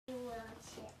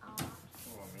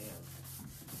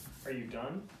Are you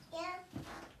done? Yeah.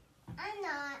 I'm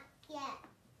not yet.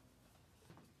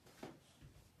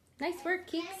 Nice work,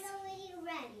 Keeks. I'm already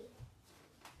ready.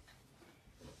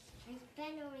 It's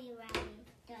been already ready.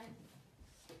 Done.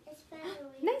 It's been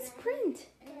already Nice ready. print.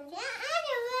 Yeah,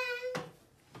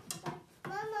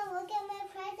 Mama, look at my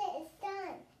present. It's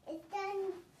done. It's done.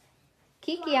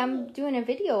 Kiki, I'm doing a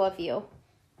video of you.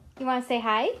 You want to say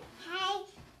hi? Hi.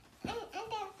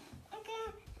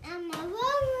 I'm a roller.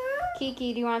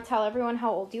 Kiki, do you want to tell everyone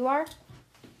how old you are?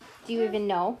 Do you even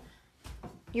know?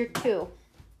 You're 2.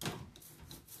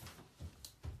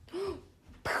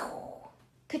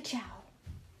 Ka-chow.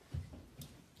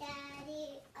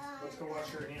 Daddy, Let's go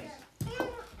wash your hands.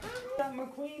 Got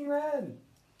McQueen red.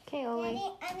 Okay, Ollie.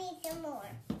 Daddy, I need some more.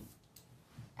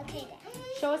 Okay, Dad.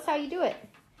 Show us how you do it.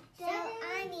 So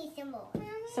I need some more.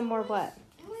 Some more what?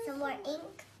 Some more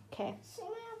ink. Okay.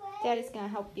 Daddy's going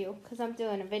to help you because I'm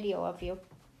doing a video of you.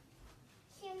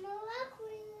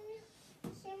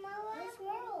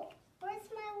 Where's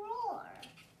my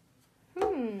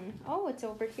roller? Oh, it's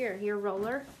over here. Your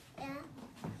roller. Yeah.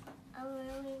 I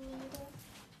really need it.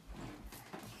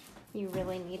 You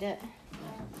really need it.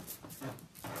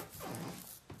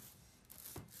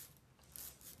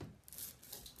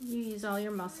 You use all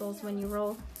your muscles when you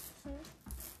roll.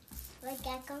 Like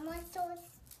gecko muscles.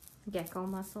 Gecko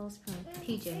muscles from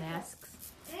PJ Masks.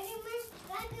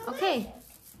 Okay,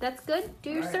 that's good.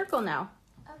 Do your circle now.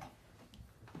 Okay.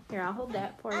 Here, I'll hold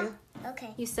that for you.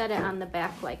 Okay. You set it on the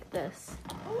back like this.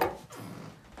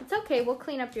 It's okay. We'll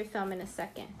clean up your thumb in a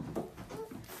second.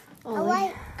 A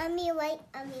white. I mean white.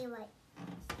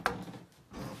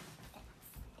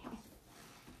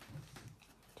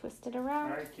 Twist it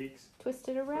around. All right, Keeks. Twist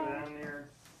it Put it around. on your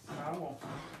towel.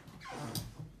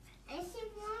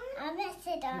 I'll mess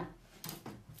it up.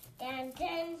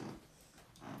 Dun.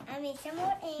 I need some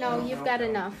more ink. No, you've got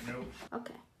enough. Nope.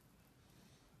 Okay.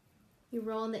 You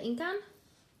rolling the ink on?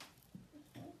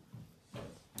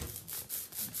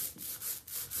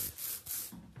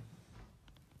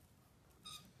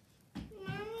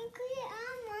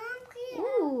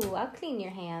 Ooh, I'll clean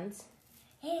your hands.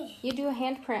 You do a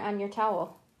handprint on your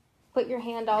towel. Put your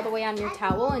hand all the way on your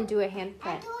towel and do a handprint.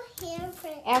 I do a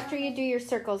handprint. After you do your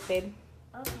circles, babe.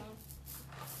 Okay.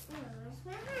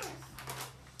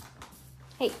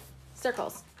 Hey,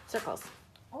 circles. Circles.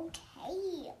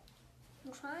 Okay.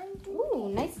 I'm trying to. Ooh,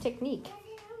 nice technique.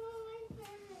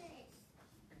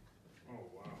 Oh,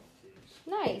 wow, Keeks.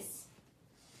 Nice.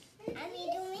 I need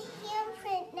to do my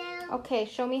handprint now. Okay,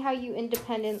 show me how you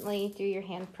independently do your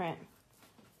handprint.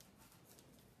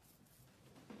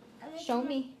 Show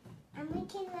me. I'm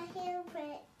making my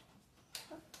handprint.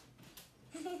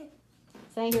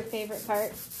 Is that your favorite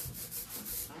part?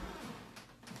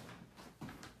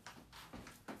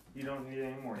 You don't need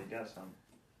any more. You got some.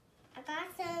 I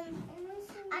got some.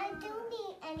 I don't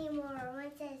need any more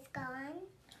once it's gone.